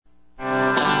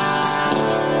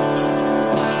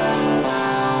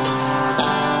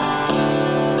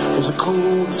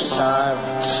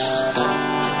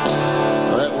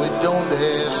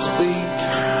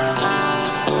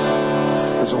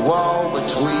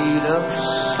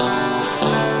nuts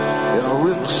in a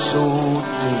river so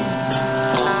deep.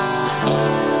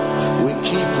 We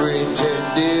keep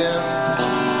pretending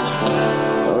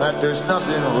that there's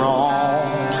nothing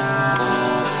wrong.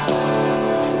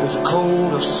 There's a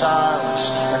code of silence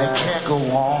and it can't go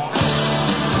on.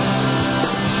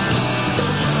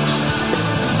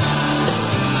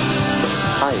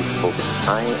 Hi folks,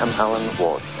 I am Alan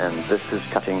Watt and this is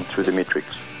Cutting Through the Matrix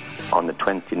on the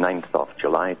 29th of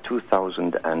July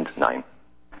 2009.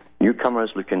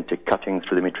 Newcomers look into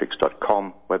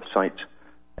cuttingthroughthematrix.com website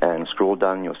and scroll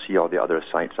down, you'll see all the other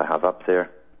sites I have up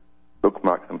there.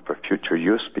 Bookmark them for future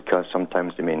use because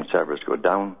sometimes the main servers go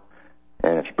down,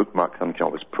 and if you bookmark them you can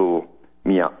always pull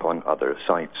me up on other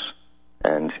sites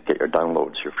and get your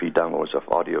downloads, your free downloads of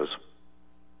audios.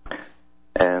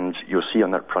 And you'll see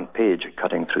on that front page at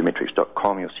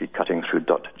cuttingthroughthematrix.com, you'll see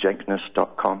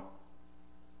cuttingthrough.jenkness.com,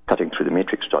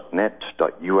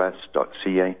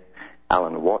 cuttingthroughthematrix.net.us.ca,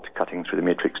 Alan Watt,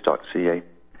 cuttingthroughthematrix.ca,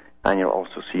 and you'll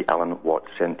also see Alan Watt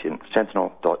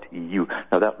Sentinel.eu.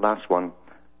 Now that last one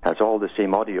has all the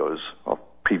same audios of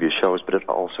previous shows, but it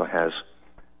also has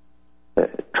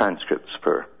transcripts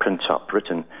for print up,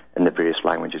 written in the various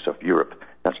languages of Europe.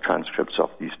 That's transcripts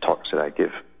of these talks that I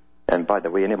give. And by the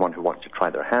way, anyone who wants to try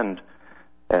their hand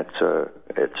at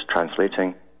it's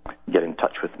translating, get in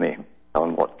touch with me,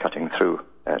 Alan Watt Cutting Through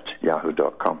at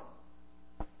yahoo.com.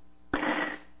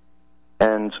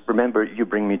 And remember, you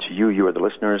bring me to you, you are the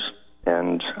listeners,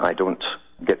 and I don't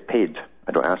get paid.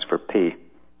 I don't ask for pay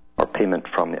or payment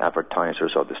from the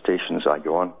advertisers or the stations I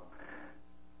go on.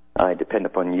 I depend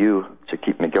upon you to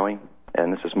keep me going,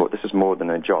 and this is more than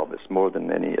a job. It's more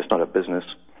than it's not a business.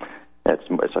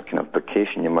 It's a kind of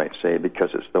vacation, you might say,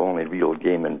 because it's the only real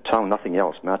game in town. Nothing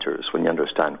else matters when you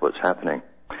understand what's happening.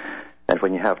 And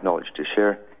when you have knowledge to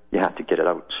share, you have to get it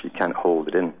out. You can't hold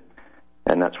it in.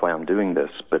 And that's why I'm doing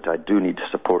this. But I do need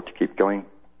support to keep going.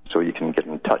 So you can get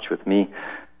in touch with me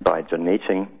by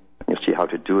donating. You'll see how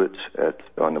to do it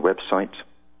on the website.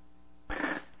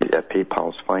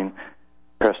 PayPal's fine.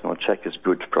 Personal check is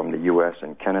good from the US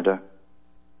and Canada.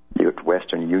 You get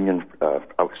Western Union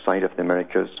outside of the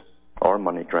Americas, or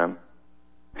MoneyGram.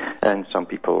 And some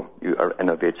people, you are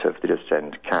innovative, they just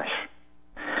send cash.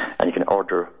 And you can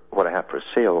order what I have for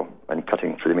sale on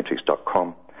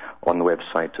cuttingthroughthematrix.com on the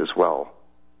website as well.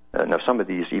 Now some of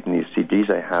these, even these CDs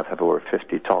I have over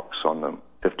 50 talks on them,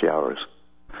 50 hours.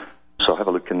 So have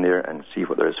a look in there and see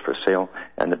what there is for sale,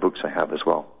 and the books I have as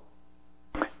well.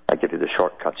 I give you the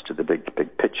shortcuts to the big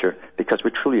picture, because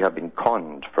we truly have been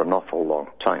conned for an awful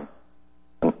long time.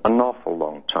 An awful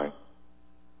long time.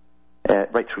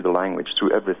 Right through the language,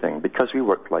 through everything, because we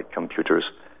work like computers,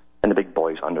 and the big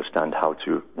boys understand how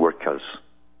to work us.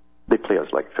 They play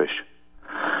us like fish.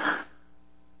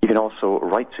 You can also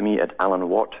write to me at Alan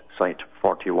Watt, Site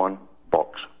 41,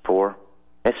 Box 4,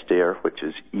 Estaire, which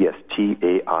is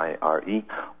Estaire,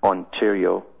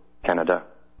 Ontario, Canada.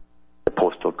 The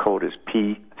postal code is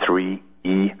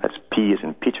P3E, that's P as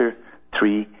in Peter,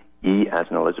 3E as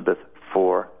in Elizabeth,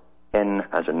 4 N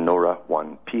as in Nora,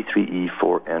 1,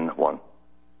 P3E4N1.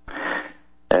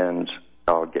 And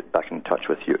I'll get back in touch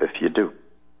with you if you do.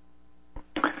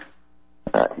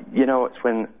 It's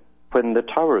when the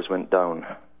towers went down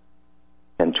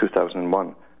in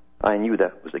 2001, I knew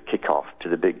that was the kickoff to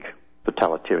the big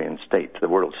totalitarian state, the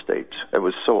world state. It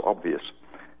was so obvious.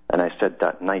 And I said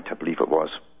that night, I believe it was,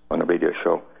 on a radio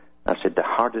show, I said the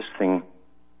hardest thing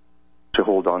to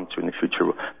hold on to in the future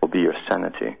will be your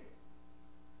sanity.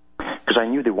 Because I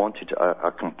knew they wanted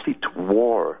a complete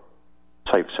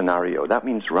war-type scenario. That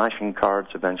means ration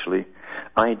cards eventually,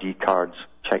 ID cards,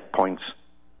 checkpoints,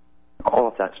 all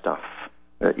of that stuff.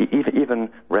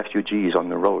 Even refugees on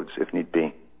the roads, if need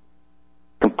be.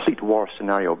 Complete war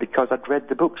scenario, because I'd read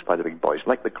the books by the big boys,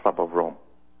 like the Club of Rome,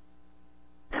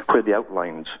 where they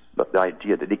outlined the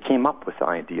idea that they came up with the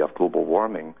idea of global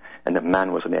warming and that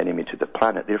man was an enemy to the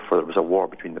planet. Therefore, there was a war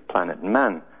between the planet and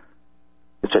man.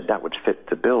 They said that would fit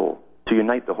the bill to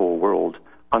unite the whole world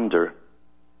under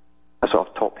a sort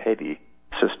of top-heavy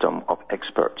system of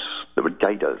experts that would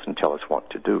guide us and tell us what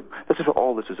to do. This is what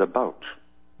all this is about.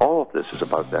 All of this is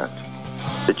about that.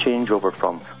 The changeover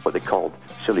from what they called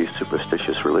silly,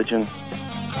 superstitious religion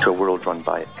to a world run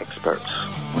by experts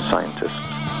and scientists.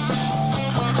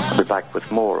 I'll be back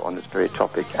with more on this very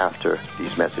topic after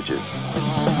these messages.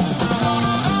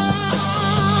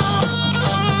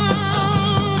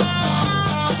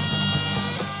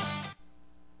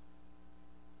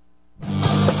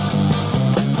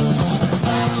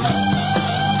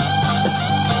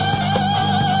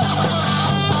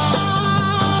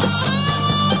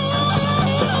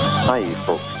 Hi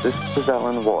folks, this is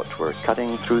Alan Watt. We're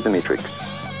cutting through the matrix.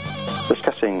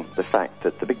 discussing the fact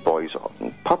that the big boys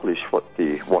often publish what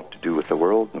they want to do with the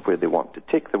world and where they want to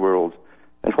take the world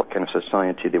and what kind of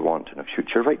society they want in the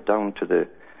future, right down to the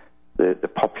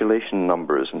population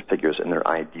numbers and figures in their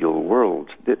ideal world.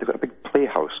 They've got a big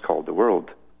playhouse called the world,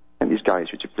 and these guys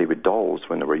used to play with dolls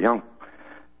when they were young.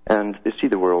 And they see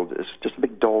the world as just a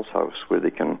big doll's house where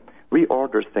they can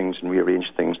reorder things and rearrange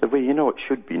things the way you know it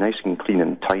should be, nice and clean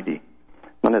and tidy.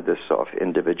 None of this sort of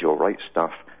individual rights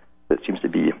stuff that seems to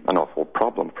be an awful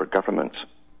problem for governments.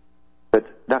 But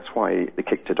that's why they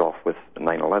kicked it off with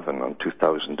 9/11 on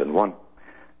 2001.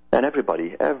 And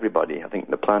everybody, I think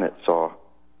the planet saw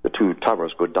the two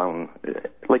towers go down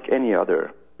like any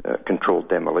other controlled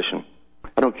demolition.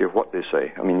 I don't care what they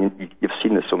say. I mean, you've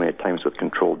seen this so many times with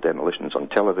controlled demolitions on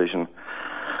television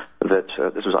that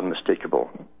this was unmistakable.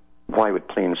 Why would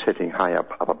planes hitting high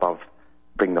up above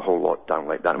bring the whole lot down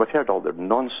like that? And we've heard all the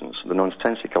nonsense, the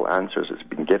nonsensical answers that's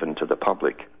been given to the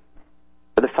public.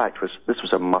 But the fact was, this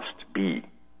was a must-be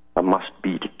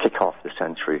to kick off the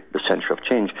century of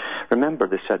change. Remember,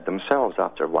 they said themselves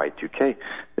after Y2K,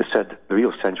 they said the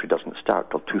real century doesn't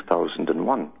start till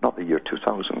 2001, not the year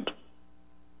 2000.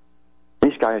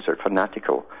 These guys are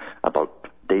fanatical about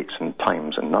dates and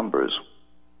times and numbers.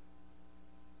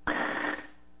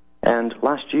 And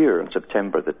last year, on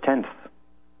September the 10th,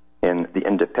 in The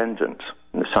Independent,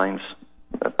 in the science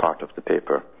part of the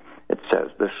paper, it says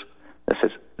this. It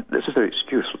says, this is their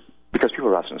excuse, because people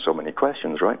are asking so many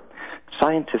questions, right?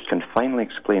 Scientists can finally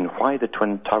explain why the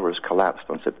Twin Towers collapsed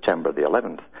on September the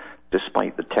 11th,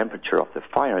 despite the temperature of the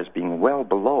fires being well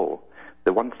below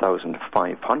the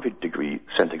 1,500 degree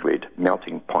centigrade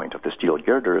melting point of the steel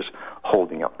girders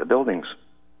holding up the buildings.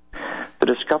 The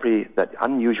discovery that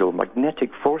unusual magnetic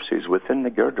forces within the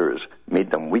girders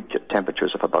made them weak at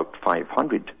temperatures of about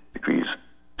 500 degrees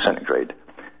centigrade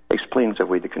explains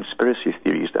away the conspiracy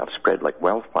theories that have spread like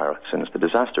wildfire since the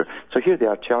disaster. So here they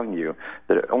are telling you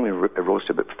that it only rose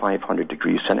to about 500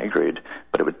 degrees centigrade,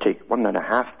 but it would take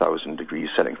 1,500 degrees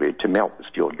centigrade to melt the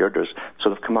steel girders. So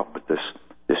they've come up with this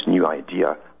new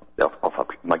idea of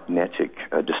magnetic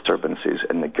disturbances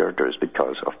in the girders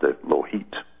because of the low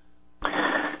heat.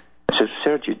 It says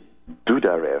Sergei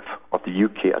Dudarev of the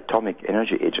UK Atomic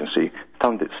Energy Agency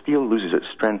found that steel loses its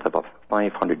strength above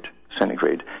 500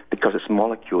 centigrade because its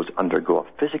molecules undergo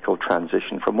a physical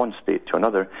transition from one state to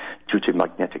another due to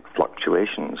magnetic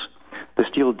fluctuations. The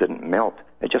steel didn't melt,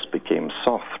 it just became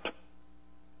soft.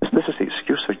 This is the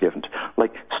excuse they're given.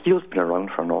 Like, steel's been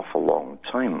around for an awful long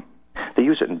time. They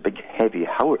use it in big, heavy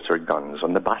howitzer guns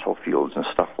on the battlefields and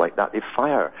stuff like that. They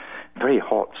fire very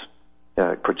hot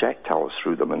projectiles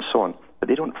through them and so on, but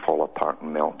they don't fall apart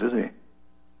and melt, do they?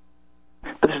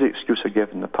 But this is the excuse they're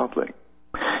giving the public.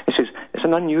 It says, it's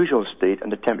an unusual state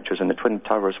and the temperatures in the Twin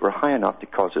Towers were high enough to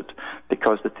cause it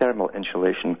because the thermal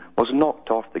insulation was knocked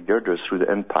off the girders through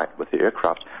the impact with the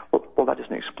aircraft. Well, that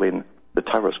doesn't explain the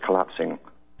towers collapsing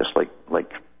just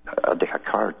like a deck of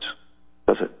cards,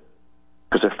 does it?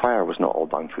 Because the fire was not all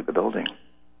down through the building.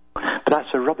 But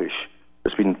that's the rubbish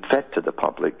that's been fed to the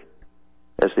public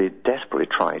as they desperately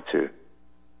try to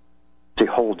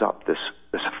hold up this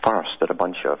farce that a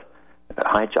bunch of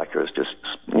hijackers just,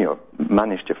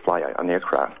 managed to fly an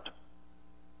aircraft,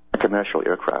 a commercial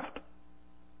aircraft.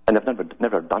 And they've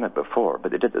never done it before,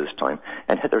 but they did it this time,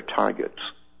 and hit their targets.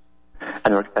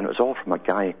 And it was all from a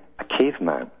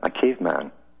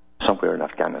caveman somewhere in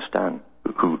Afghanistan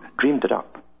who dreamed it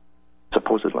up,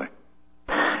 supposedly.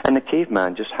 And the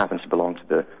caveman just happens to belong to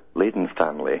the Laden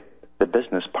family, the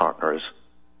business partners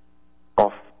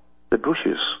of the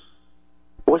Bushes.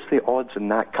 What's the odds in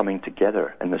that coming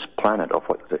together in this planet of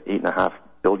 8.5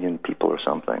 billion people or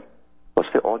something? What's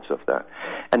the odds of that?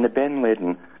 And the Ben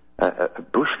Laden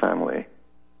Bush family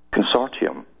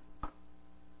consortium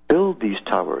build these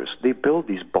towers. They build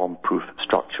these bomb-proof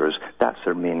structures. That's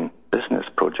their main business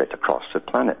project across the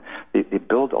planet. They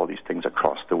build all these things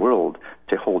across the world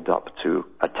to hold up to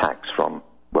attacks from,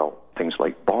 things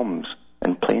like bombs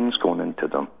and planes going into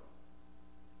them.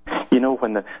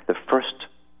 When the first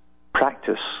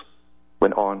practice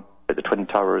went on at the Twin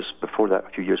Towers before that, a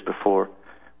few years before,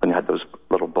 when they had those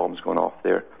little bombs going off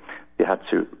there, they had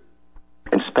to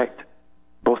inspect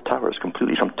both towers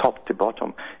completely from top to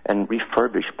bottom and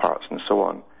refurbish parts and so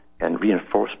on and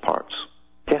reinforce parts.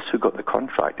 Guess who got the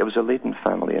contract? It was the Laden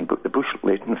family, and the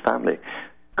Bush-Laden family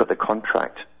got the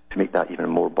contract to make that even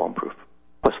more bomb-proof.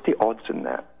 What's the odds in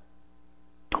that?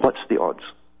 What's the odds?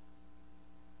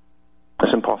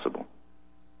 It's impossible.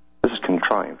 This is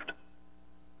contrived.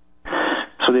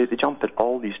 So they jumped at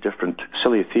all these different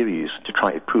silly theories to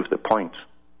try to prove the point,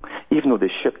 even though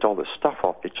they shipped all the stuff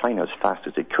off to China as fast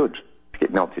as they could to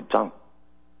get melted down.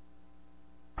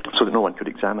 So that no one could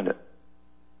examine it.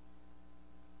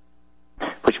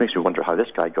 Which makes me wonder how this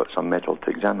guy got some metal to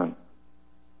examine.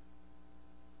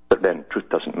 But then truth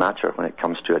doesn't matter when it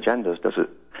comes to agendas, does it?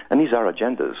 And these are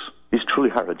agendas. These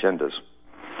truly are agendas.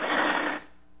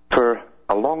 For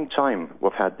a long time,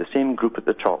 we've had the same group at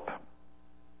the top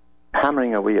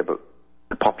hammering away about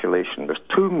the population. There's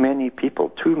too many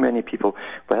people.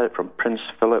 We had it from Prince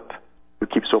Philip, who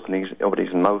keeps opening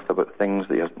his mouth about things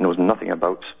that he knows nothing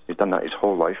about. He's done that his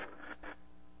whole life.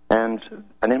 And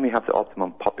then we have the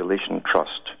Optimum Population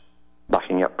Trust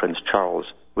backing up Prince Charles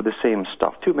with the same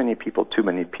stuff. Too many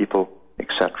people,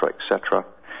 etc., etc.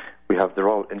 We have the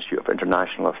Royal Institute of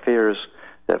International Affairs.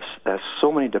 There's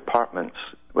so many departments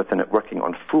within it working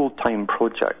on full-time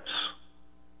projects.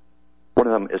 One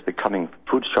of them is the coming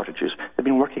food shortages. They've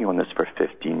been working on this for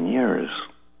 15 years.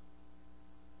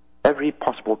 Every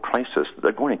possible crisis that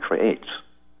they're going to create,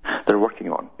 they're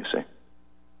working on, you see.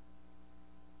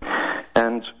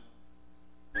 And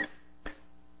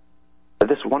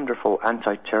this wonderful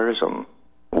anti-terrorism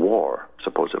war,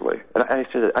 supposedly, and I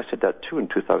said that too in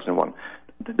 2001,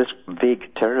 this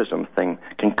vague terrorism thing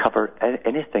can cover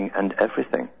anything and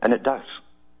everything, and it does.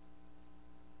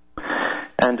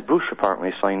 And Bush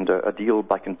apparently signed a deal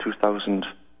back in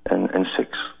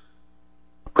 2006,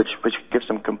 which gives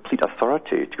them complete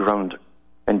authority to go around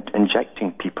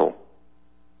injecting people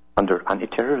under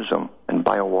anti-terrorism and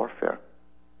biowarfare,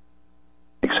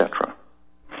 etc.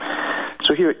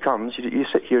 So here it comes. You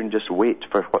sit here and just wait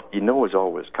for what you know is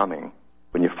always coming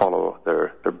when you follow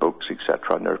their books,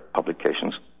 etc., and their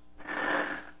publications.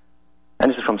 And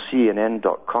this is from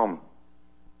CNN.com.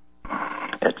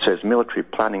 It says, military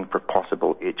planning for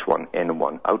possible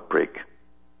H1N1 outbreak.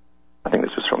 I think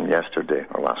this was from yesterday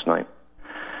or last night.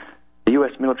 The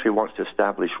U.S. military wants to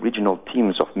establish regional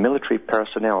teams of military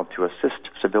personnel to assist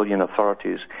civilian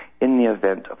authorities in the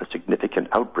event of a significant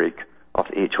outbreak of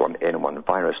the H1N1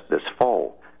 virus this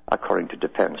fall, according to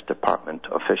Defense Department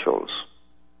officials.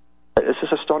 This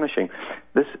is astonishing.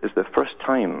 This is the first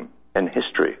time in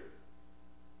history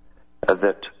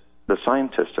that the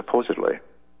scientists supposedly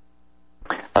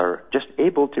are just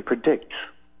able to predict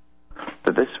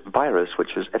that this virus,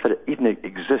 which is, if it even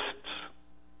exists,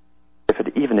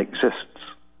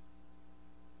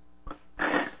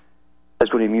 is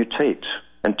going to mutate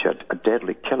into a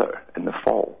deadly killer in the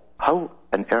fall. How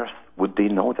on earth would they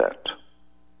know that?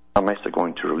 Unless they're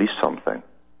going to release something,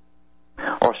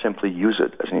 or simply use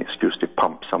it as an excuse to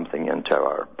pump something into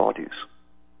our bodies,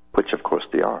 which of course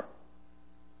they are.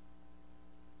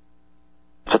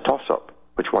 It's a toss-up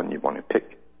which one you want to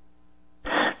pick.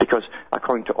 Because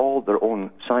according to all their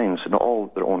own science and all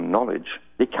their own knowledge,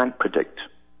 they can't predict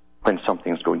when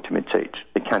something's going to mutate.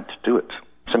 They can't do it.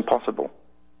 It's impossible.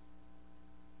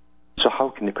 So how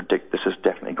can they predict this is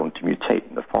definitely going to mutate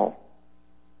in the fall?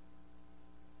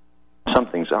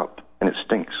 Something's up, and it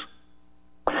stinks.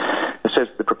 It says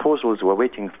the proposals were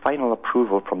awaiting final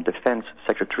approval from Defense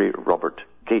Secretary Robert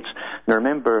Gates. Now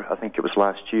remember, I think it was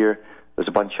last year, there's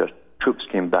a bunch of troops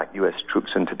came back, U.S.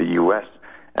 troops into the U.S.,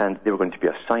 and they were going to be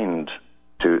assigned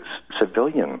to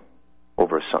civilian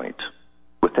oversight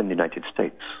within the United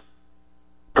States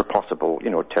for possible,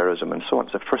 terrorism and so on.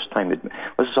 It's the first time this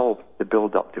is all the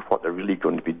build-up to what they're really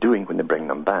going to be doing when they bring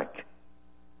them back.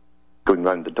 Going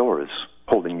round the doors,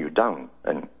 holding you down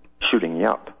and shooting you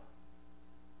up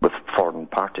with foreign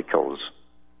particles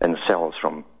in cells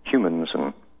from humans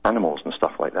and animals and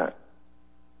stuff like that.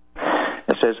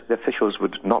 It says the officials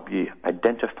would not be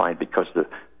identified because the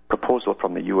proposal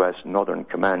from the U.S. Northern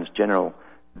Command's General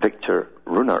Victor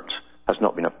Runert has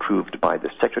not been approved by the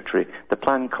Secretary. The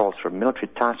plan calls for military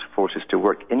task forces to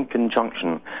work in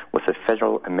conjunction with the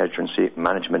Federal Emergency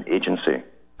Management Agency.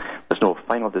 There's no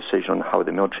final decision on how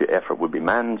the military effort would be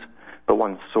manned, but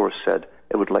one source said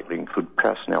it would likely include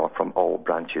personnel from all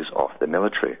branches of the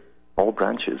military. All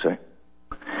branches, eh?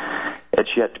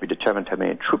 It's yet to be determined how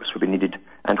many troops would be needed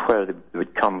and where they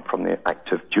would come from the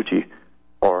active duty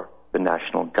or the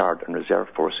National Guard and Reserve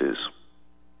Forces.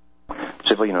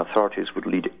 Civilian authorities would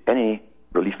lead any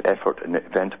relief effort in the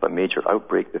event of a major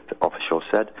outbreak, the official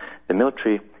said. The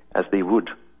military, as they would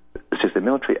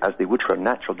for a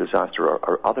natural disaster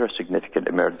or other significant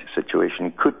emergency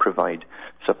situation, could provide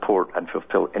support and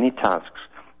fulfill any tasks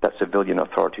that civilian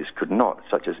authorities could not,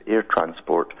 such as air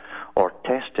transport or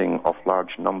testing of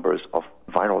large numbers of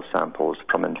viral samples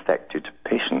from infected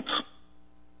patients.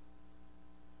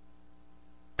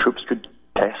 Troops could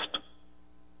test.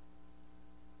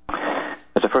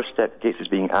 As a first step, Gates is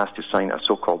being asked to sign a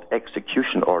so-called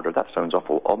execution order. That sounds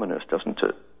awful ominous, doesn't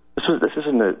it? This is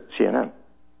in the CNN.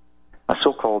 A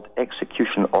so-called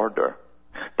execution order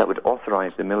that would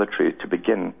authorize the military to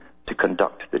begin to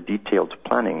conduct the detailed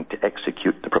planning to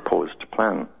execute the proposed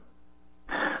plan.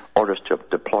 Orders to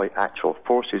deploy actual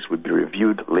forces would be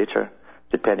reviewed later,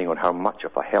 depending on how much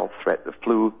of a health threat the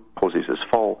flu poses this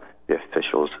fall, the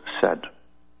officials said.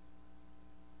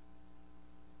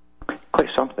 Quite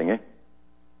something, eh?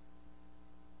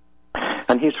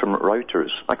 And here's from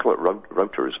Reuters. I call it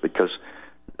Reuters because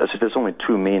there's only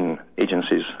two main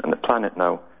agencies on the planet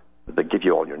now that give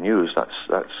you all your news. And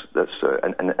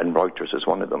Reuters is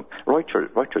one of them.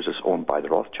 Reuters is owned by the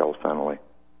Rothschild family.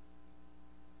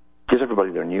 Gives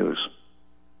everybody their news,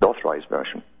 the authorized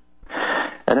version.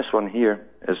 And this one here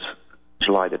is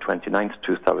July the 29th,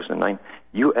 2009.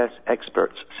 U.S.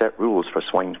 experts set rules for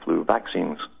swine flu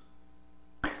vaccines.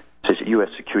 It says U.S.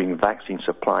 securing vaccine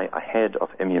supply ahead of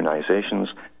immunizations.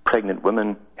 Pregnant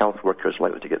women, health workers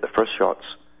likely to get the first shots.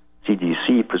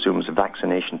 CDC presumes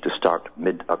vaccination to start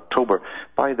mid-October.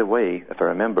 By the way, if I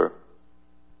remember,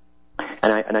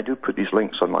 and I do put these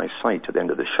links on my site at the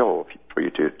end of the show for you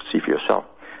to see for yourself,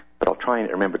 but I'll try and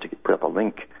remember to put up a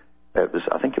link.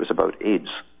 I think it was about AIDS.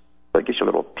 But it gives you a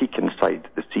little peek inside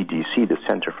the CDC, the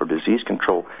Center for Disease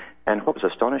Control. And what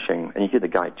was astonishing, and you hear the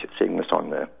guy saying this on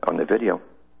the video,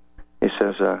 he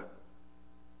says,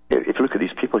 if you look at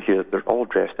these people here, they're all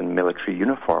dressed in military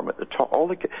uniform at the top.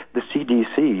 The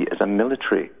CDC is a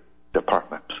military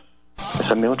department. It's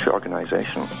a military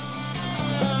organization.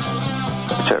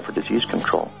 The Center for Disease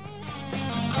Control.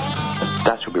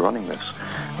 That's who'll be running this.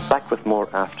 Back with more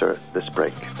after this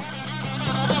break.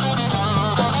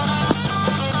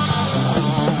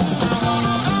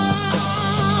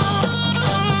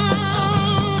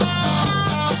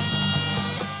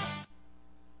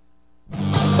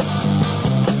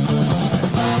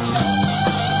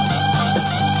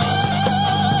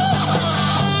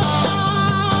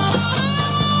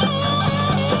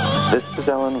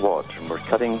 Alan Watt, and we're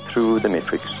cutting through the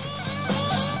matrix,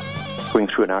 going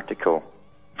through an article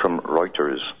from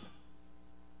Reuters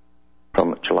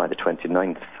from July the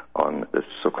 29th on this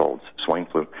so-called swine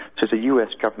flu. It says the U.S.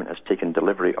 government has taken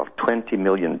delivery of 20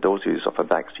 million doses of a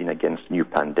vaccine against new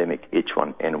pandemic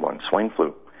H1N1 swine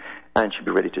flu and should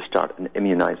be ready to start an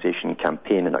immunization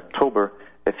campaign in October,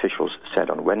 officials said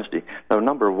on Wednesday. Now,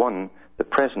 number one, the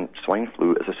present swine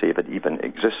flu, as I say, if it even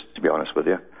exists, to be honest with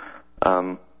you,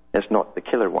 is not the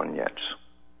killer one yet.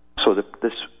 So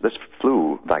this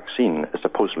flu vaccine is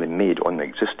supposedly made on the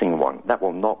existing one. That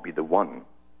will not be the one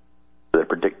that they're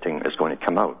predicting is going to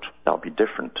come out. That'll be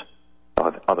different.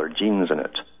 It'll have other genes in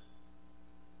it.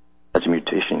 That's a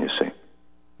mutation, you see.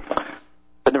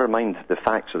 But never mind the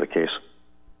facts of the case.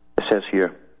 It says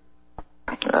here,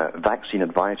 vaccine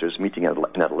advisors meeting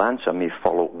in Atlanta may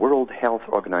follow World Health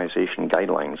Organization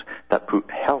guidelines that put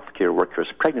healthcare workers,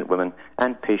 pregnant women,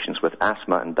 and patients with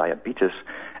asthma and diabetes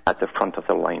at the front of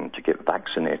the line to get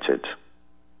vaccinated.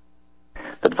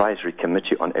 The Advisory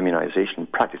Committee on Immunization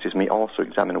Practices may also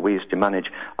examine ways to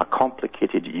manage a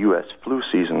complicated U.S. flu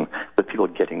season with people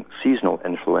getting seasonal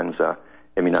influenza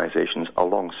immunizations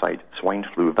alongside swine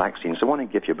flu vaccines. They want to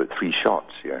give you about 3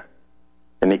 shots here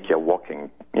and make you a walking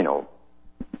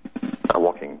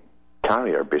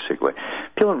carrier, basically.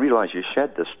 People don't realize you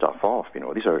shed this stuff off.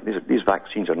 These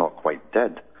vaccines are not quite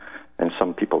dead, and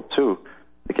some people too,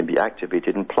 they can be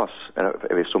activated. And plus,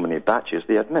 with so many batches,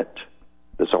 they admit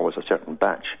there's always a certain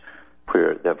batch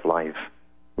where they have live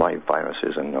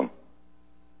viruses in them.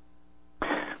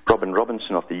 Robin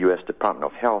Robinson of the U.S. Department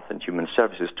of Health and Human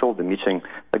Services told the meeting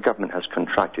the government has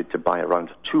contracted to buy around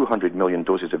 200 million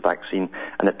doses of vaccine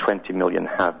and that 20 million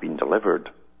have been delivered.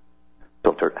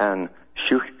 Dr. Anne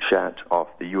Schuchat of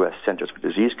the U.S. Centers for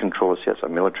Disease Control, says a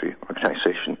military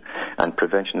organization, and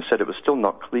prevention, said it was still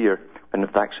not clear when the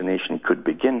vaccination could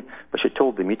begin, but she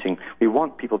told the meeting, we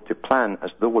want people to plan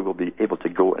as though we will be able to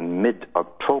go in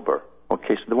mid-October.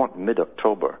 Okay, so they want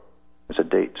mid-October as a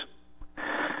date.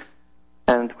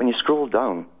 And when you scroll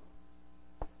down,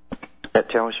 it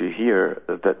tells you here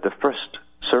that the first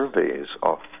surveys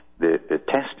of the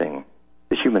testing,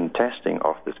 the human testing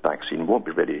of this vaccine won't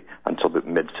be ready until about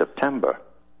mid-September.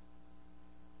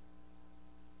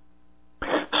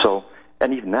 So,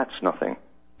 and even that's nothing.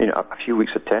 A few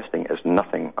weeks of testing is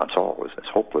nothing at all. It's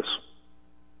hopeless.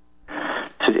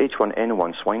 So the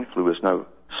H1N1 swine flu is now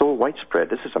so widespread,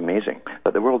 this is amazing,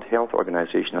 that the World Health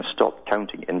Organization has stopped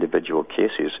counting individual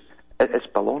cases. It's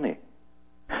baloney.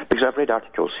 Because I've read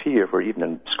articles here where even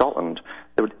in Scotland,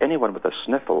 anyone with a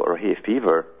sniffle or hay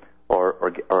fever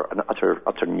or an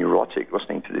utter neurotic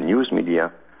listening to the news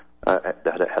media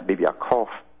that had maybe a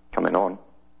cough coming on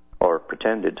or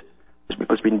pretended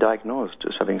was being diagnosed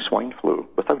as having swine flu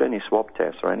without any swab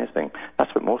tests or anything.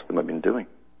 That's what most of them have been doing.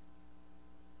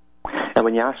 And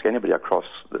when you ask anybody across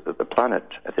the planet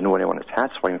if they know anyone that's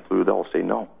had swine flu, they'll say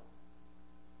no.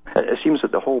 It seems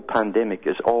that the whole pandemic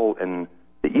is all in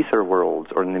the ether world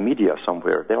or in the media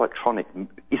somewhere, the electronic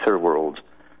ether world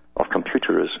of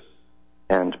computers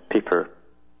and paper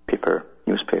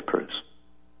newspapers.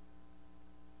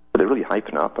 But they're really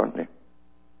hyping up, aren't they?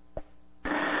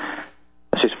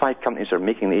 It says 5 companies are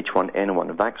making the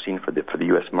H1N1 vaccine for the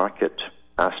U.S. market.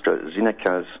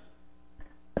 AstraZeneca's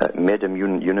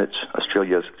MedImmune Unit,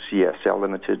 Australia's CSL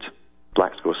Limited,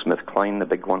 GlaxoSmithKline, the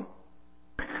big one,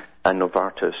 and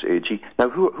Novartis AG. Now,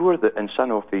 who are the, and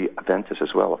Sanofi Aventis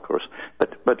as well, of course,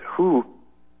 but who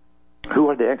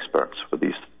are the experts for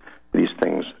these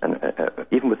things, and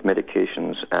even with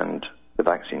medications and the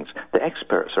vaccines? The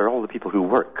experts are all the people who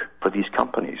work for these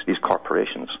companies, these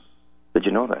corporations. Did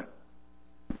you know that?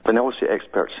 When they always say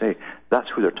experts, say that's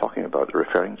who they're talking about, they're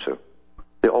referring to.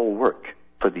 They all work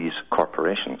for these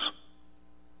corporations.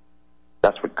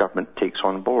 That's what government takes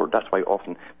on board. That's why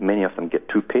often many of them get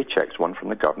 2 paychecks, one from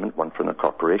the government, one from the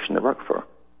corporation they work for.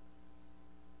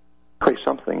 Quite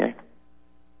something, eh?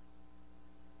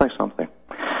 Quite something.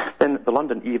 Then the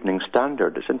London Evening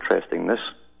Standard is interesting. This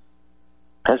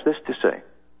has this to say.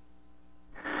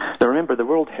 Now remember, the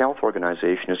World Health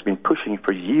Organization has been pushing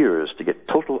for years to get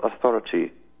total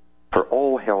authority for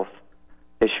all health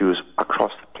issues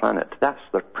across the planet. That's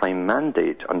their prime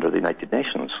mandate under the United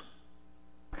Nations.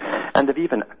 And they've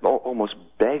even almost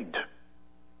begged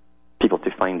people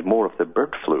to find more of the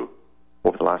bird flu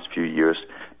over the last few years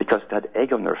because they had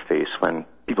egg on their face when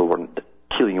people were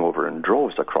keeling over in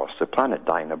droves across the planet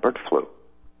dying of bird flu.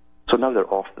 So now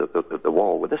they're off the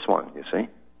wall with this one, you see,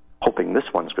 hoping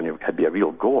this one's going to be a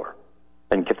real goer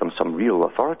and give them some real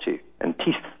authority and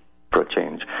teeth for a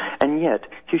change. And yet,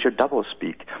 here's your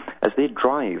doublespeak. As they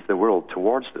drive the world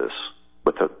towards this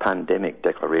with the pandemic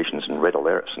declarations and red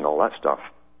alerts and all that stuff,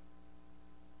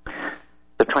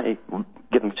 they're trying to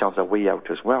give themselves a way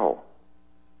out as well.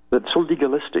 They're so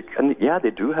legalistic. And yeah, they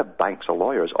do have banks of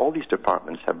lawyers. All these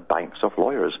departments have banks of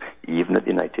lawyers, even at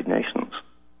the United Nations.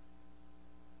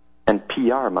 And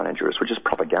PR managers, which is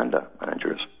propaganda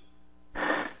managers.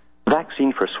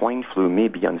 Vaccine for swine flu may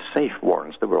be unsafe,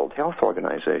 warns the World Health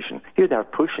Organization. Here they're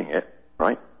pushing it,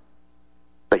 right?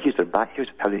 But here's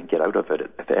how they can get out of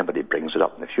it if anybody brings it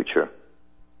up in the future.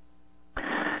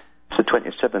 It's the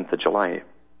 27th of July.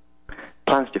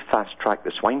 Plans to fast-track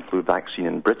the swine flu vaccine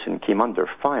in Britain came under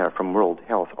fire from World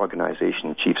Health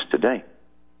Organization chiefs today.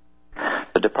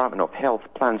 The Department of Health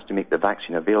plans to make the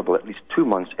vaccine available at least 2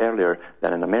 months earlier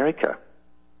than in America.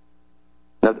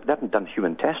 Now, they haven't done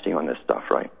human testing on this stuff,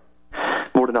 right?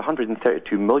 More than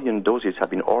 132 million doses have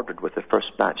been ordered, with the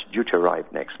first batch due to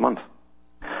arrive next month.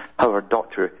 However,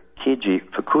 Dr. Keiji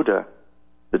Fukuda,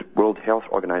 the World Health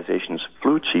Organization's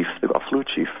flu chief,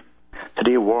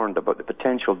 today warned about the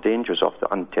potential dangers of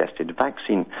the untested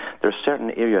vaccine. There are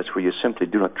certain areas where you simply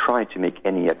do not try to make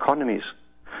any economies.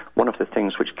 One of the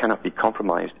things which cannot be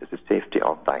compromised is the safety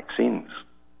of vaccines.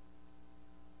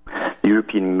 The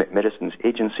European Medicines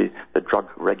Agency, the drug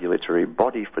regulatory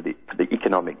body for the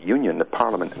Economic Union, the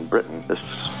Parliament in Britain,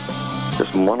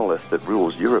 this monolith that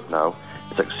rules Europe now,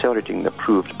 is accelerating the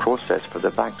approved process for the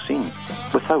vaccine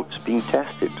without being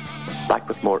tested. Back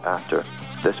with more after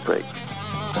this break.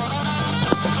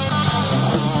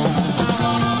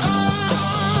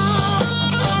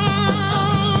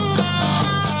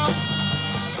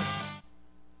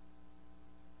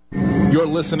 You're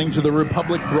listening to the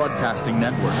Republic Broadcasting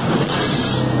Network,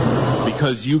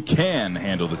 because you can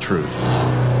handle the truth.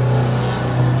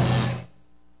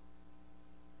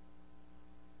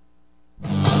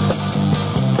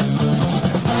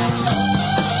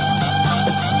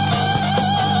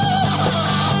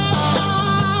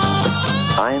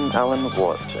 I'm Alan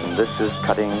Watt, and this is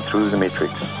Cutting Through the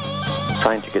Matrix,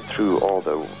 trying to get through all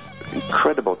the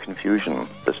incredible confusion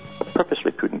that's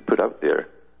purposely put out there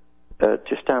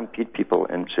to stampede people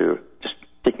into just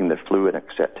taking the flu and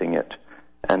accepting it,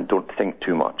 and don't think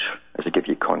too much, as they give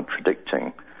you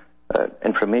contradicting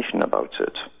information about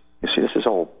it. You see, this is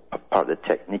all part of the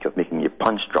technique of making you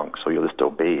punch drunk, so you'll just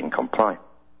obey and comply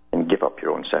and give up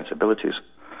your own sensibilities.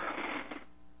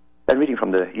 And reading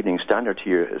from the Evening Standard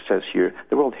here, it says here,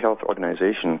 the World Health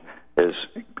Organization is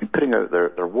putting out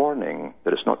their warning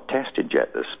that it's not tested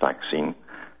yet, this vaccine,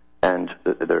 and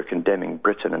that they're condemning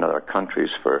Britain and other countries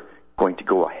for going to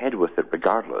go ahead with it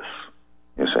regardless.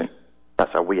 You see,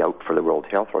 that's a way out for the World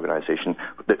Health Organization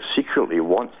that secretly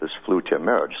wants this flu to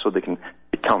emerge so they can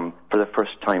become, for the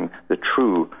first time, the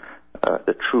true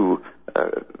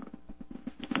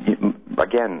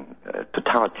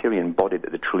totalitarian body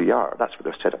that they truly are. That's what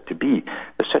they're set up to be.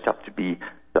 They're set up to be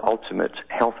the ultimate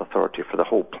health authority for the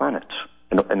whole planet,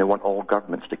 and they want all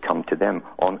governments to come to them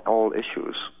on all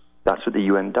issues. That's what the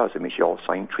UN does. It makes you all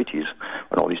sign treaties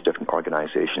on all these different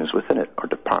organizations within it, or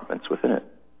departments within it.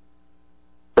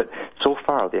 But so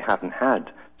far, they haven't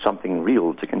had something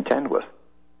real to contend with.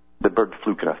 The bird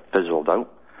flu kind of fizzled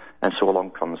out, and so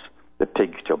along comes the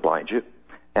pig to oblige it,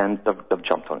 and they've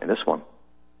jumped onto this one.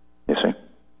 You see?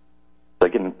 They're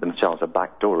giving themselves a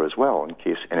back door as well in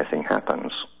case anything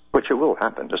happens, which it will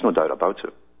happen, there's no doubt about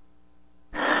it.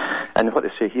 And what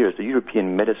they say here is the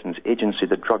European Medicines Agency,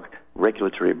 the drug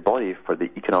regulatory body for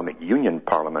the Economic Union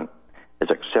Parliament, is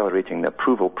accelerating the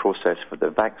approval process for the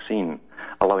vaccine,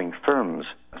 allowing firms,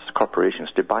 corporations,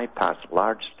 to bypass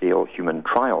large-scale human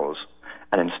trials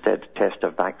and instead test a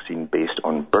vaccine based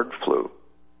on bird flu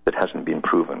that hasn't been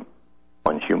proven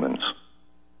on humans.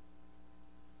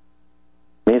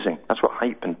 Amazing. That's what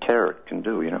hype and terror can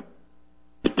do, you know.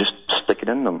 You just stick it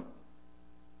in them.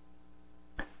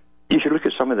 You should look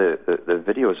at some of the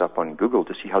videos up on Google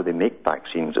to see how they make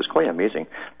vaccines. It's quite amazing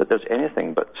that there's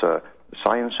anything but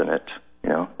science in it, you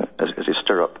know, as they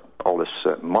stir up all this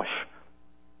mush.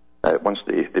 Once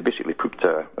they basically put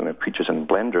creatures in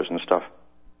blenders and stuff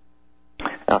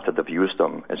after they've used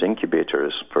them as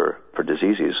incubators for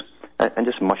diseases and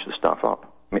just mush the stuff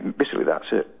up. I mean, basically that's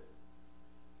it.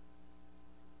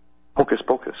 Hocus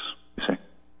pocus, you see.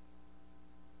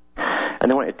 And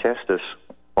they want to test this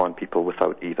on people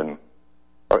without even,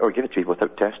 or give it to you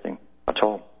without testing at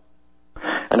all.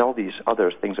 And all these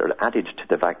other things are added to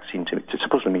the vaccine to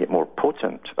supposedly make it more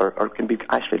potent, or can be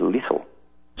actually lethal.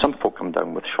 Some folk come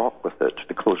down with shock with it.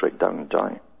 They close right down and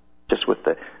die, just with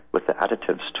the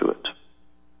additives to it.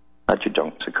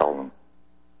 Adjuncts, they call them.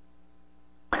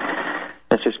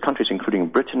 It says countries including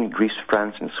Britain, Greece,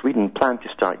 France, and Sweden plan to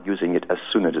start using it as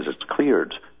soon as it's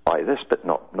cleared by this, but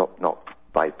not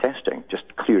by testing,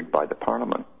 just cleared by the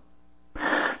Parliament.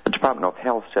 The Department of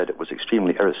Health said it was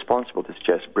extremely irresponsible to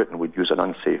suggest Britain would use an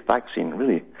unsafe vaccine.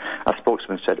 Really, a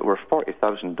spokesman said over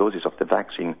 40,000 doses of the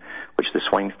vaccine, which the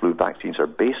swine flu vaccines are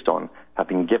based on, have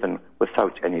been given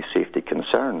without any safety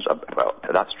concerns. Well,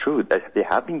 that's true. They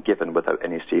have been given without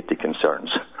any safety concerns.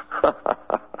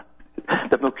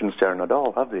 They've no concern at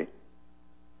all, have they?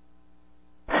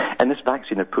 And this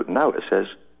vaccine they're putting out, it says,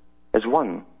 is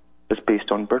one that's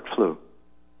based on bird flu,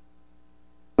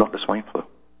 not the swine flu.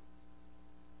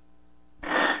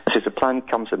 It says the plan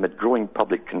comes amid growing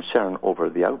public concern over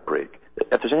the outbreak.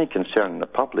 If there's any concern in the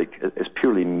public, it's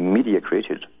purely media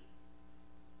created.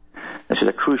 It says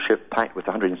a cruise ship packed with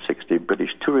 160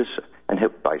 British tourists and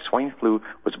hit by swine flu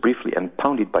was briefly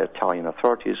impounded by Italian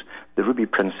authorities. The Ruby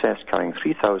Princess, carrying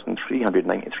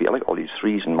 3,393, I like all these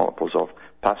threes and multiples of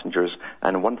passengers,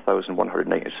 and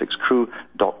 1,196 crew,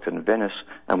 docked in Venice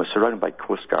and was surrounded by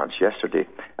Coast Guards yesterday.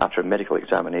 After a medical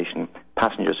examination,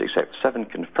 passengers except 7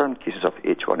 confirmed cases of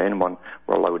H1N1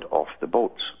 were allowed off the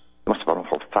boats. They must have an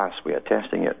awful fast way of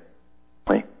testing it.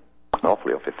 Right? An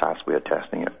awfully fast way of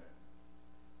testing it.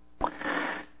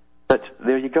 But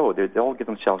there you go. They all give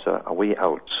themselves a way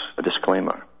out, a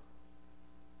disclaimer.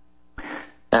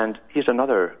 And here's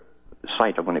another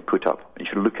site I'm going to put up. You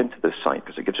should look into this site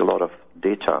because it gives you a lot of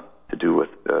data to do with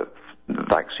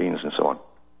vaccines and so on.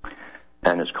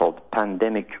 And it's called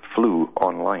Pandemic Flu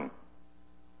Online.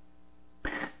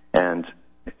 And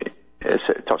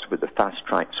it talks about the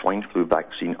fast-track swine flu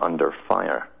vaccine under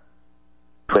fire,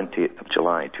 28th of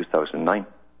July, 2009.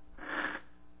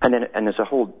 And there's a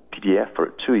whole PDF for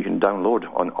it too. You can download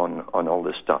on all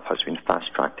this stuff, how it's been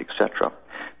fast-tracked, etc.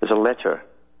 There's a letter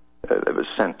that was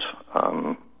sent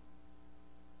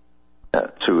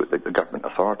to the government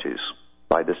authorities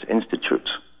by this Institute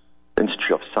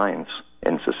of Science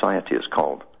in Society is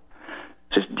called.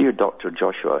 It says, Dear Dr.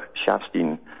 Joshua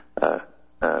Shafstein,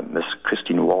 Miss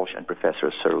Christine Walsh and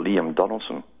Professor Sir Liam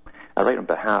Donaldson, I write on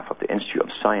behalf of the Institute of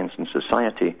Science and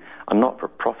Society, a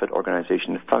not-for-profit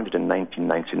organization founded in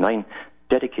 1999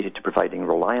 dedicated to providing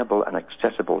reliable and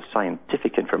accessible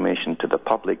scientific information to the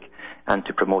public and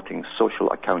to promoting social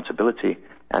accountability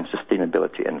and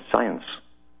sustainability in science.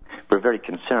 We're very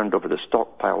concerned over the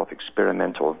stockpile of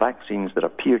experimental vaccines that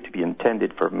appear to be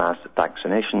intended for mass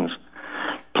vaccinations.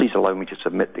 Please allow me to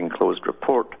submit the enclosed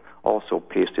report, also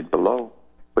pasted below,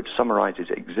 which summarizes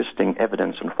existing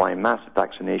evidence on why mass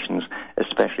vaccinations,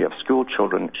 especially of school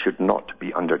children, should not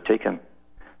be undertaken.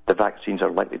 The vaccines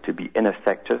are likely to be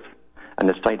ineffective and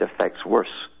the side effects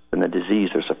worse than the disease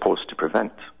they're supposed to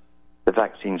prevent. The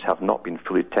vaccines have not been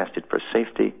fully tested for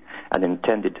safety, and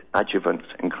intended adjuvants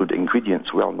include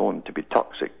ingredients well known to be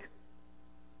toxic.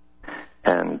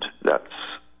 And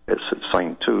it's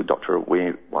signed to Dr.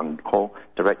 Wei Wan Ho,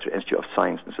 Director, Institute of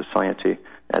Science and Society,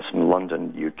 that's in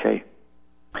London, UK.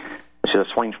 It says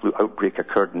a swine flu outbreak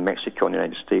occurred in Mexico and the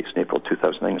United States in April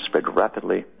 2009 and spread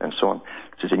rapidly, and so on.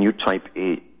 It says a new type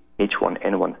A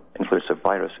H1N1 influenza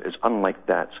virus is unlike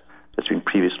that that's been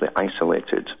previously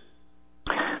isolated.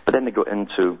 But then they go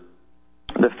into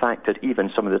the fact that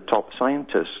even some of the top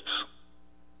scientists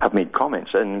have made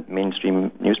comments in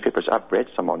mainstream newspapers, I've read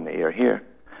some on the air here,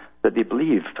 that they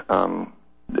believe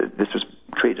this was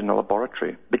created in a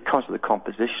laboratory because of the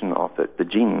composition of it, the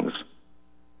genes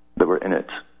that were in it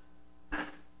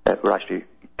were actually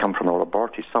come from a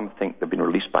laboratory. Some think they've been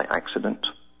released by accident.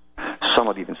 Some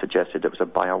have even suggested it was a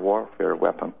biowarfare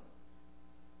weapon.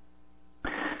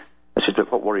 It says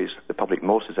that what worries the public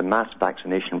most is the mass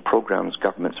vaccination programs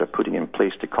governments are putting in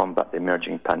place to combat the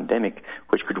emerging pandemic,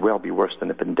 which could well be worse than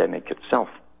the pandemic itself.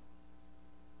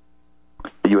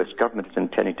 The U.S. government is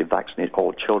intending to vaccinate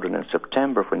all children in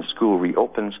September when school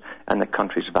reopens, and the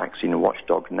country's vaccine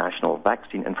watchdog National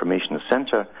Vaccine Information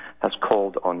Center has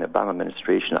called on the Obama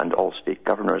administration and all state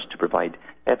governors to provide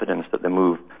evidence that the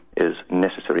move is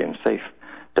necessary and safe,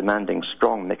 demanding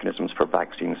strong mechanisms for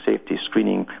vaccine safety,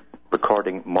 screening,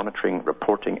 recording, monitoring,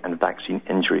 reporting, and vaccine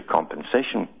injury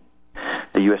compensation.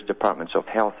 The U.S. Departments of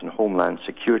Health and Homeland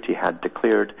Security had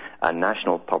declared a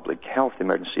national public health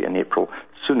emergency in April,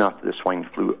 soon after the swine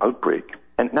flu outbreak.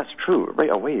 And that's true. Right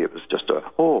away, it was just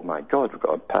oh my God, we've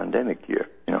got a pandemic here,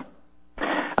 you know.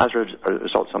 As a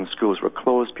result, some schools were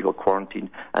closed, people quarantined,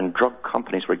 and drug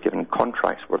companies were given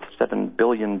contracts worth $7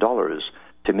 billion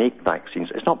to make vaccines.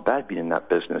 It's not bad being in that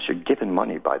business. You're given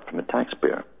money from the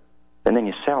taxpayer. And then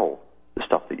you sell the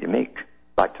stuff that you make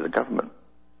back to the government.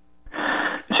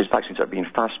 It says vaccines are being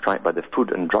fast-tracked by the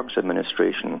Food and Drugs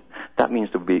Administration. That means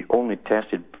they'll be only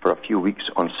tested for a few weeks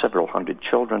on several hundred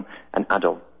children and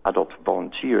adult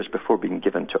volunteers before being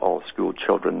given to all school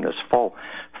children this fall.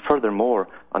 Furthermore,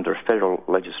 under federal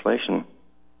legislation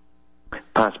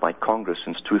passed by Congress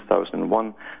since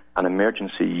 2001, an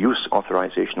emergency use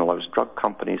authorization allows drug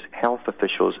companies, health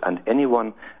officials, and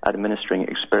anyone administering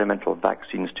experimental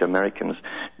vaccines to Americans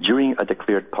during a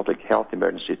declared public health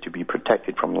emergency to be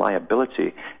protected from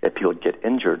liability if people get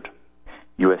injured.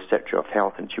 U.S. Secretary of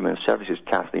Health and Human Services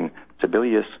Kathleen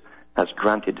Sebelius has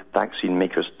granted vaccine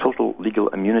makers total legal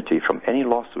immunity from any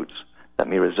lawsuits that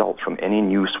may result from any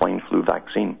new swine flu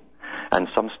vaccine, and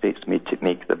some states may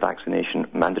make the vaccination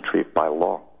mandatory by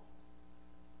law.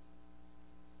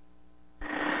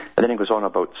 And then it goes on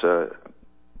about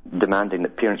demanding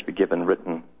that parents be given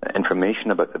written information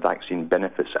about the vaccine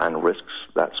benefits and risks.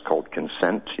 That's called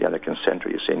consent. You either consent or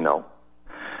you say no.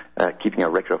 Keeping a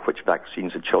record of which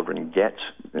vaccines the children get.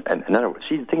 And in other words,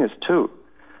 see, the thing is, too,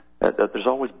 that there's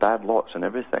always bad lots in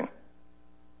everything.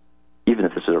 Even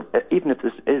if this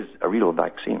is a real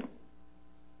vaccine.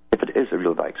 If it is a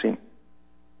real vaccine.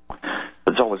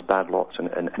 There's always bad lots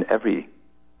in every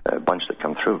bunch that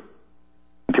come through.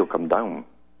 People come down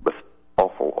with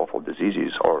awful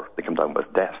diseases, or they come down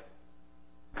with death.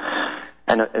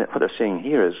 And what they're saying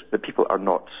here is that people are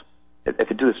not, if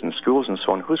they do this in schools and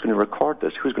so on, who's going to record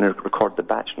this? Who's going to record the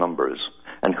batch numbers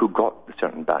and who got the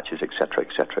certain batches, etc.,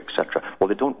 etc., etc.? Well,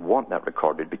 they don't want that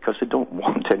recorded because they don't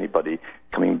want anybody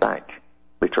coming back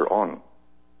later on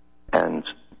and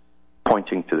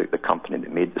pointing to the company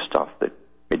that made the stuff that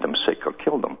made them sick or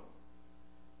killed them.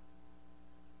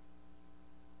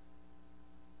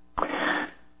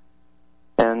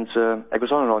 And it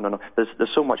goes on and on and on. There's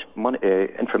so much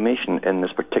information in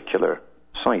this particular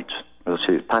site. As I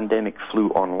say, Pandemic Flu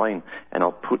Online, and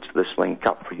I'll put this link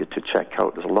up for you to check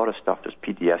out. There's a lot of stuff, there's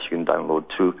PDFs you can download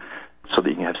too, so that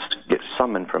you can get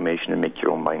some information and make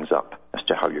your own minds up as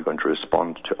to how you're going to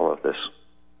respond to all of this.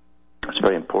 It's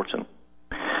very important.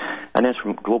 And then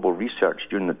from Global Research,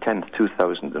 June the 10th,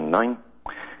 2009,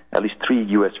 at least 3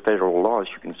 U.S. federal laws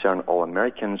should concern all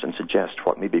Americans and suggest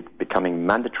what may be becoming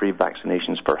mandatory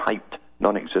vaccinations for hyped,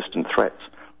 non-existent threats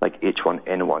like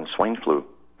H1N1 swine flu.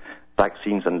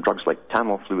 Vaccines and drugs like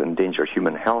Tamiflu endanger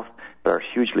human health but are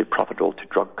hugely profitable to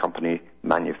drug company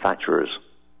manufacturers.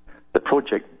 The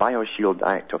Project BioShield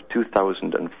Act of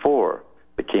 2004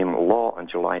 became law on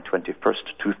July 21st,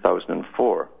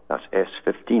 2004. That's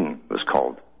S15 was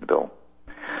called, the bill,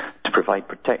 to provide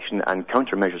protection and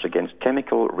countermeasures against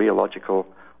chemical, radiological,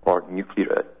 or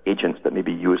nuclear agents that may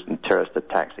be used in terrorist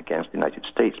attacks against the United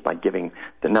States by giving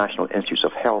the National Institutes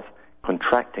of Health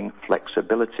contracting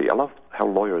flexibility. I love how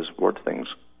lawyers word things.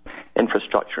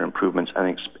 Infrastructure improvements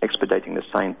and expediting the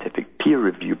scientific peer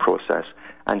review process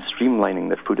and streamlining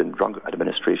the Food and Drug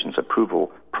Administration's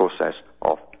approval process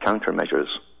of countermeasures.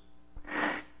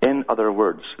 In other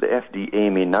words, the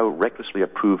FDA may now recklessly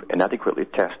approve inadequately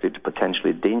tested,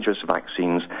 potentially dangerous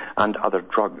vaccines and other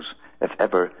drugs if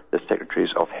ever the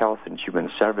Secretaries of Health and Human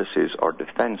Services or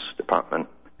Defence Department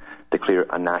declare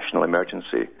a national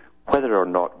emergency, whether or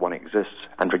not one exists,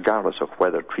 and regardless of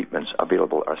whether treatments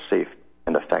available are safe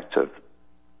and effective.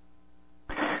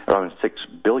 Around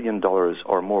 $6 billion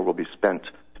or more will be spent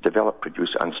to develop,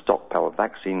 produce, and stockpile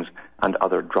vaccines and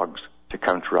other drugs to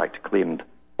counteract claimed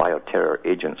bioterror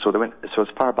agents. So as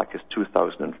far back as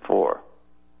 2004,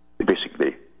 they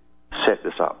basically set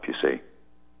this up, you see,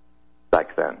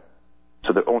 back then.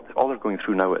 So all they're going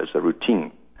through now is the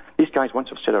routine. These guys, once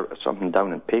they've set something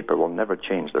down in paper, will never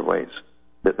change their ways.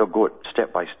 They'll go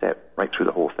step by step right through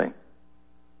the whole thing.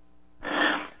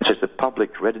 It says the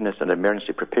Public Readiness and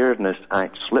Emergency Preparedness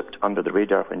Act slipped under the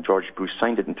radar when George Bush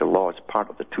signed it into law as part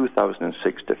of the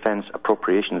 2006 Defense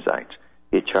Appropriations Act,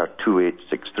 H.R.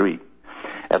 2863.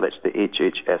 It lets the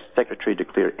HHS Secretary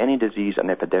declare any disease an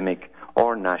epidemic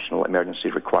or national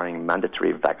emergency requiring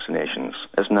mandatory vaccinations.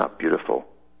 Isn't that beautiful?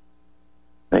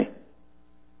 Eh?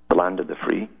 The land of the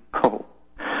free? Oh.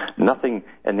 Nothing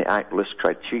in the Act lists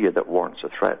criteria that warrants a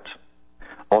threat.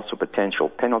 Also, potential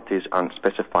penalties aren't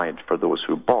specified for those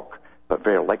who balk, but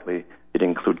very likely it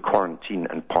include quarantine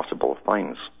and possible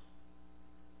fines.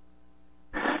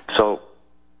 So,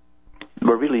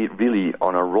 we're really, really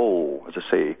on a roll, as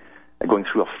I say, going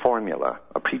through a formula,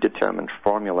 a predetermined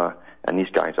formula, and these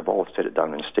guys have all set it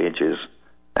down in stages,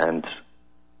 and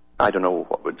I don't know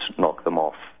what would knock them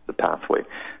off the pathway.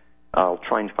 I'll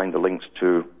try and find the links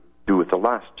to do with the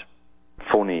last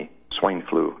phony swine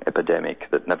flu epidemic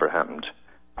that never happened,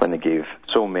 when they gave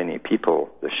so many people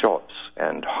the shots,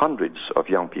 and hundreds of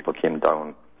young people came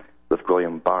down with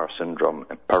Guillain-Barré syndrome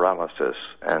and paralysis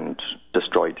and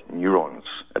destroyed neurons,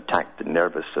 attacked the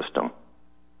nervous system.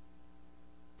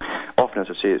 Often, as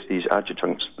I say, it's these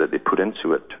adjuvants that they put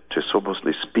into it to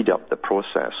supposedly speed up the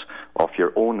process of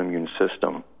your own immune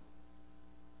system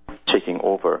taking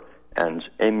over and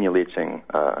emulating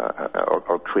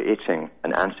or creating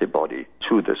an antibody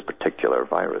to this particular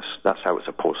virus. That's how it's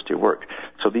supposed to work.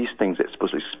 So these things that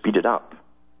supposedly speed it up,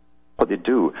 what they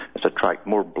do is attract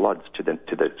more blood to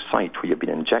the site where you've been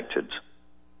injected,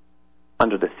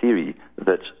 under the theory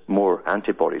that more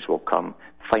antibodies will come,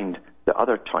 find the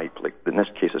other type, like in this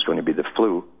case it's going to be the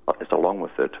flu, it's along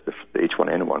with it, the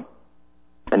H1N1,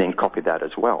 and then copy that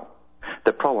as well.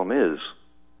 The problem is,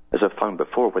 as I've found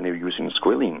before when they were using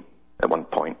squalene at one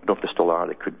point, I don't know if they still are,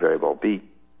 they could very well be.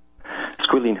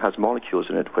 Squalene has molecules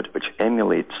in it which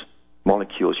emulates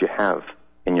molecules you have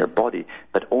in your body,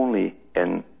 but only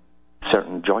in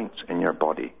certain joints in your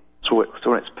body. So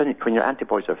when your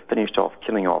antibodies have finished off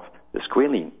killing off the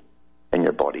squalene in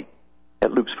your body,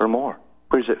 it looks for more.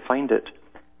 Where does it find it?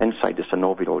 Inside the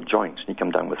synovial joints. And you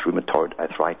come down with rheumatoid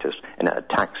arthritis, and it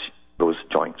attacks those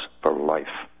joints for life.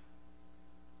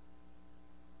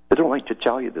 They don't like to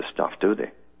tell you this stuff, do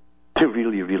they? They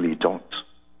really, really don't.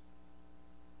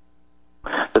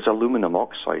 There's aluminum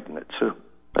oxide in it too.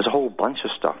 There's a whole bunch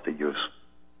of stuff they use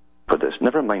for this.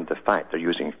 Never mind the fact they're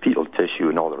using fetal tissue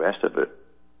and all the rest of it.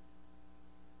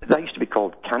 That used to be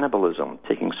called cannibalism,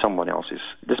 taking someone else's.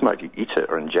 It doesn't matter if you eat it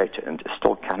or inject it, and it's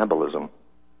still cannibalism.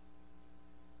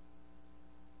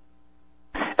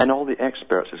 And all the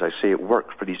experts, as I say,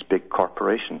 work for these big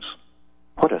corporations.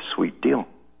 What a sweet deal.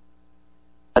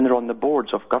 And they're on the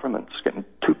boards of governments, getting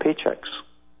 2 paychecks,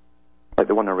 like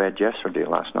the one I read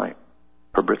last night,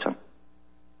 for Britain.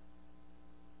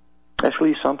 That's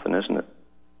really something, isn't it?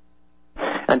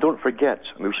 And don't forget,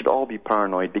 we should all be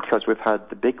paranoid because we've had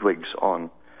the bigwigs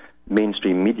on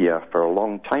mainstream media for a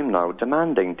long time now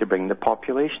demanding to bring the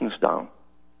populations down.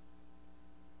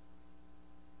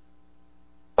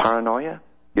 Paranoia?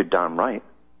 You're damn right.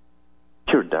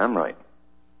 You're damn right.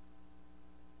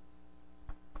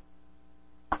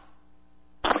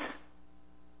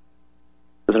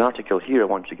 There's an article here I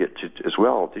want to get to as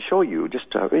well to show you just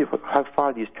how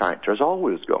far these characters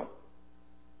always go.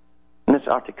 And this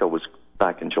article was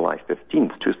back in July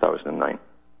 15th, 2009.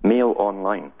 Mail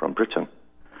Online from Britain.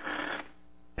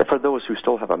 For those who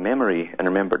still have a memory and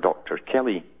remember Dr.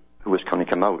 Kelly, who was going to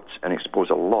come out and expose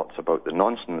a lot about the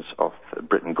nonsense of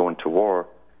Britain going to war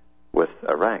with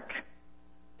Iraq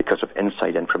because of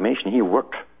inside information. He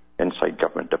worked inside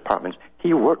government departments.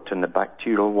 He worked in the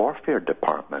bacterial warfare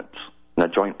department in a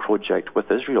joint project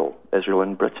with Israel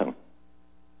and Britain,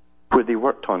 where they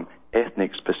worked on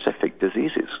ethnic-specific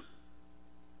diseases.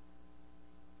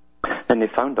 Then they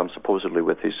found him supposedly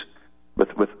with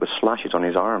slashes on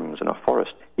his arms in a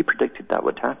forest. He predicted that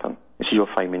would happen. He said, "You'll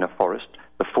find me in a forest."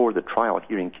 Before the trial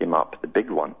hearing came up, the big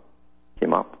one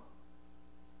came up.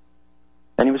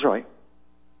 And he was right.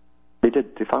 They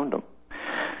found him.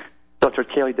 Dr.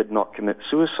 Kelly did not commit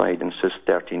suicide, insist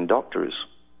 13 doctors.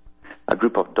 A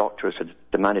group of doctors had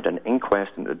demanded an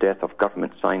inquest into the death of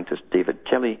government scientist David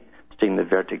Kelly, stating the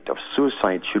verdict of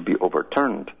suicide should be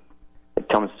overturned. It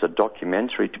comes as a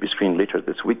documentary to be screened later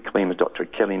this week, claims Dr.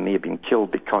 Kelly may have been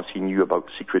killed because he knew about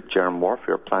secret germ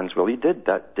warfare plans. Well, he did.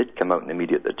 That did come out in the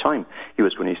media at the time. He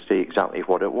was going to say exactly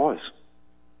what it was.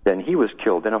 Then he was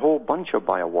killed, and a whole bunch of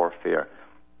biowarfare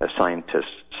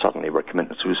scientists suddenly were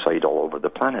committing suicide all over the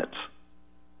planet.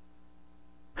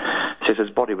 It says his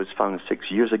body was found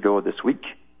 6 years ago this week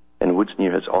in woods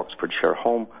near his Oxfordshire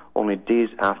home. Only days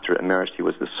after it emerged, he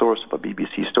was the source of a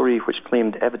BBC story which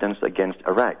claimed evidence against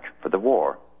Iraq for the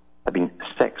war had been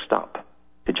sexed up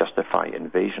to justify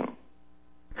invasion.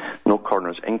 No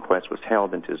coroner's inquest was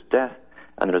held into his death,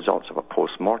 and the results of a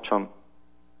post-mortem,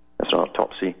 that's an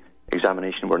autopsy,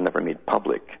 examination were never made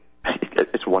public.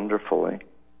 It's wonderful, eh?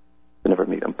 They never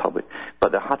made them public.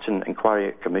 But the Hutton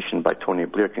Inquiry commissioned by Tony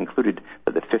Blair concluded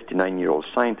that the 59-year-old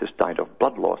scientist died of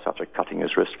blood loss after cutting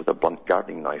his wrist with a blunt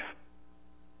gardening knife.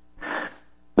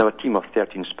 Now, a team of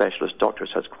 13 specialist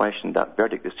doctors has questioned that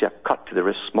verdict. They say a cut to the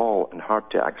wrist, small and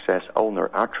hard-to-access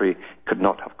ulnar artery, could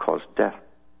not have caused death.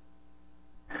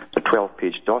 The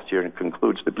 12-page dossier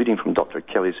concludes the bleeding from Dr.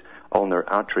 Kelly's ulnar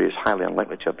artery is highly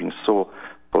unlikely to have been so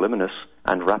voluminous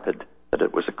and rapid that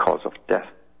it was the cause of death.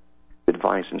 The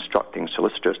advice instructing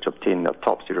solicitors to obtain the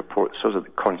autopsy report so that the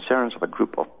concerns of a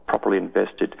group of properly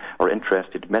invested or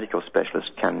interested medical specialists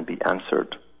can be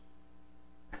answered.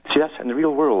 See, that's in the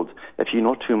real world. If you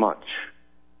know too much,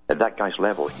 at that guy's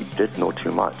level, he did know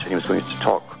too much, and he was going to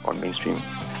talk on mainstream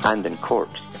and in court.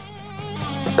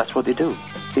 That's what they do.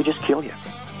 They just kill you.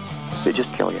 They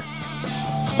just kill you.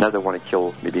 Now they want to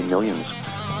kill maybe millions.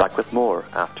 Back with more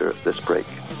after this break.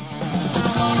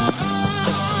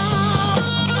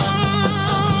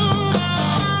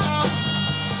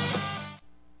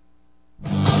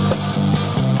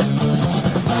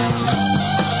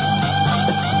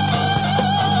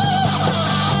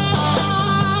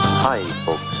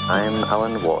 I'm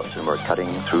Alan Watts, and we're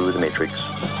cutting through the matrix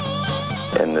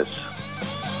in this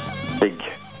big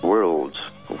world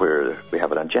where we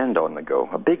have an agenda on the go,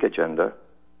 a big agenda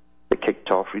that kicked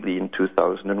off really in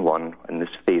 2001, in this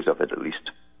phase of it at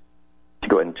least, to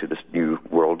go into this new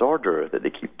world order that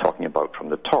they keep talking about from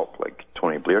the top, like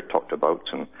Tony Blair talked about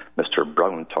and Mr.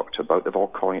 Brown talked about. They're all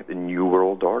calling it the new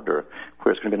world order,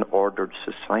 where it's going to be an ordered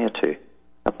society,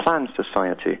 a planned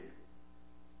society,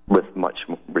 with much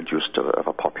reduced of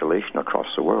a population across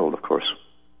the world, of course.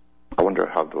 I wonder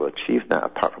how they'll achieve that,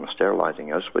 apart from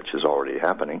sterilizing us, which is already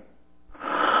happening.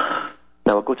 Now,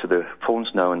 I'll go to the phones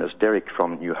now, and there's Derek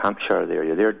from New Hampshire there.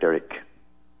 You there, Derek?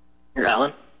 You're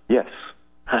Alan? Yes.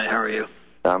 Hi, how are you?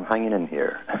 I'm hanging in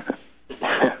here.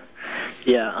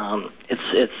 Yeah,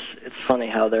 it's funny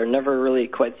how they're never really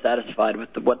quite satisfied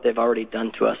with what they've already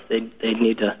done to us. They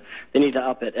need to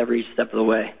up it every step of the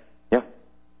way. Yeah,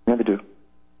 they do.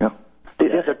 They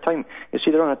have their time. You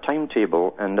see, they're on a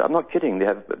timetable, and I'm not kidding. They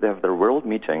have their world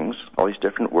meetings, all these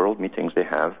different world meetings they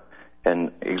have,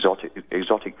 in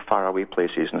exotic, faraway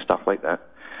places and stuff like that.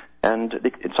 And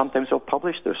sometimes they'll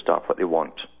publish their stuff, what they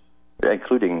want,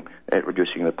 including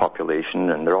reducing the population.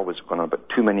 And they're always going on about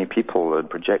too many people and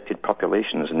projected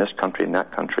populations in this country and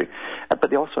that country.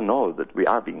 But they also know that we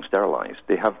are being sterilized.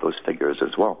 They have those figures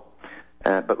as well.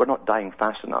 But we're not dying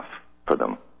fast enough for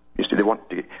them. You see, they want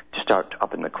to start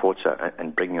up in the quota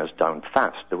and bringing us down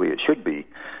fast, the way it should be,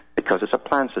 because it's a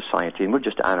planned society, and we're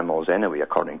just animals anyway,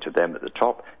 according to them at the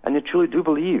top, and they truly do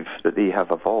believe that they have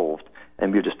evolved,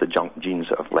 and we're just the junk genes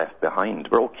that have left behind.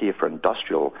 We're okay for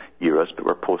industrial eras, but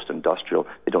we're post-industrial.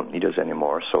 They don't need us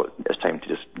anymore, so it's time to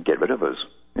just get rid of us.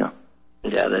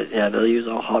 Yeah, they'll use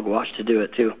all hogwash to do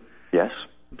it, too. Yes.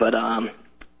 But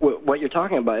what you're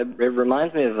talking about, it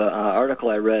reminds me of an article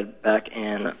I read back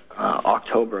in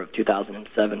October of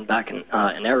 2007. Back in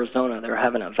Arizona, they were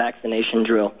having a vaccination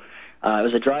drill. It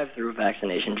was a drive-through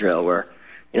vaccination drill where,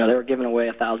 they were giving away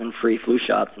 1,000 free flu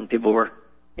shots, and people were,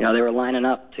 they were lining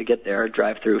up to get their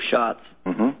drive-through shots.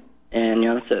 Mm-hmm.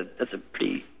 And that's a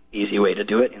pretty easy way to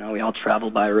do it. We all travel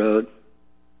by road.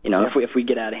 If we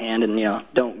get out of hand and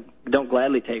don't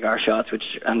gladly take our shots,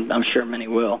 which I'm sure many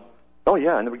will. Oh,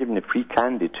 yeah, and they were giving you free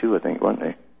candy, too, I think, weren't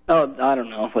they? Oh, I don't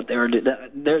know what they were doing.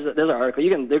 There's an article.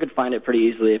 You could find it pretty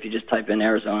easily if you just type in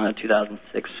Arizona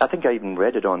 2006. I think I even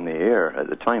read it on the air at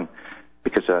the time,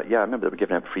 because, I remember they were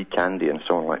giving out free candy and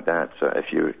so on like that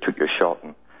if you took your shot,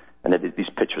 and they did these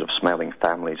pictures of smiling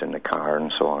families in the car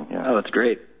and so on. Yeah. Oh, that's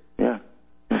great. Yeah.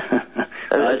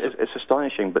 It's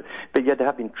astonishing, but yeah, they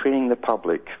have been training the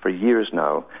public for years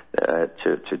now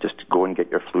to just go and get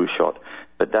your flu shot.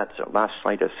 But that last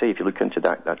site I say, if you look into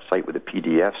that site with the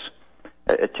PDFs,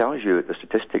 it tells you the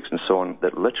statistics and so on,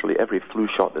 that literally every flu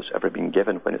shot that's ever been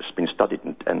given, when it's been studied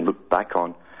and looked back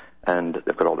on, and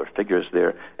they've got all their figures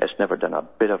there, it's never done a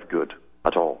bit of good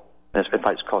at all. And in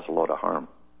fact, it's caused a lot of harm.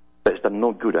 But it's done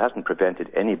no good. It hasn't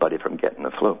prevented anybody from getting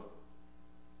the flu.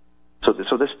 So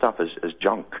this stuff is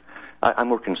junk. I'm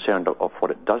more concerned of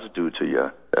what it does do to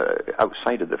you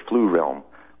outside of the flu realm.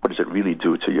 What does it really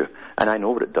do to you? And I know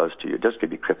what it does to you. It does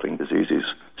give you crippling diseases.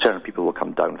 Certain people will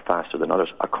come down faster than others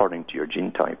according to your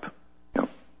gene type. You know?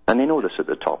 And they know this at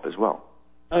the top as well.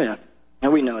 Oh, yeah.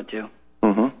 And we know it, too.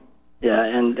 Mm-hmm. Yeah,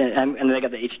 and they got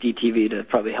the HD TV to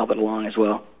probably help it along as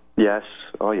well. Yes.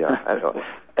 Oh, yeah.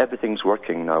 Everything's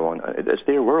working now on. It's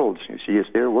their world. You see,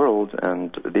 it's their world,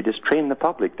 and they just train the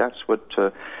public. That's what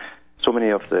so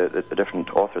many of the different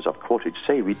authors I've quoted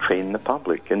say. We train the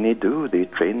public, and they do. They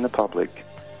train the public,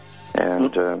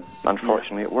 and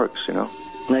unfortunately, it works. You know.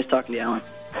 Nice talking to you, Alan.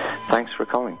 Thanks for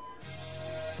calling.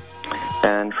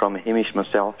 And from Hamish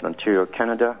myself in Ontario,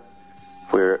 Canada,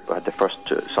 where I had the first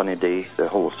sunny day the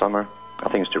whole summer. I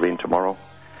think it's to rain tomorrow.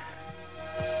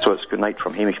 So it's good night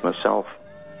from Hamish myself,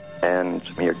 and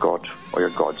may your God or your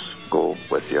gods go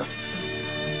with you.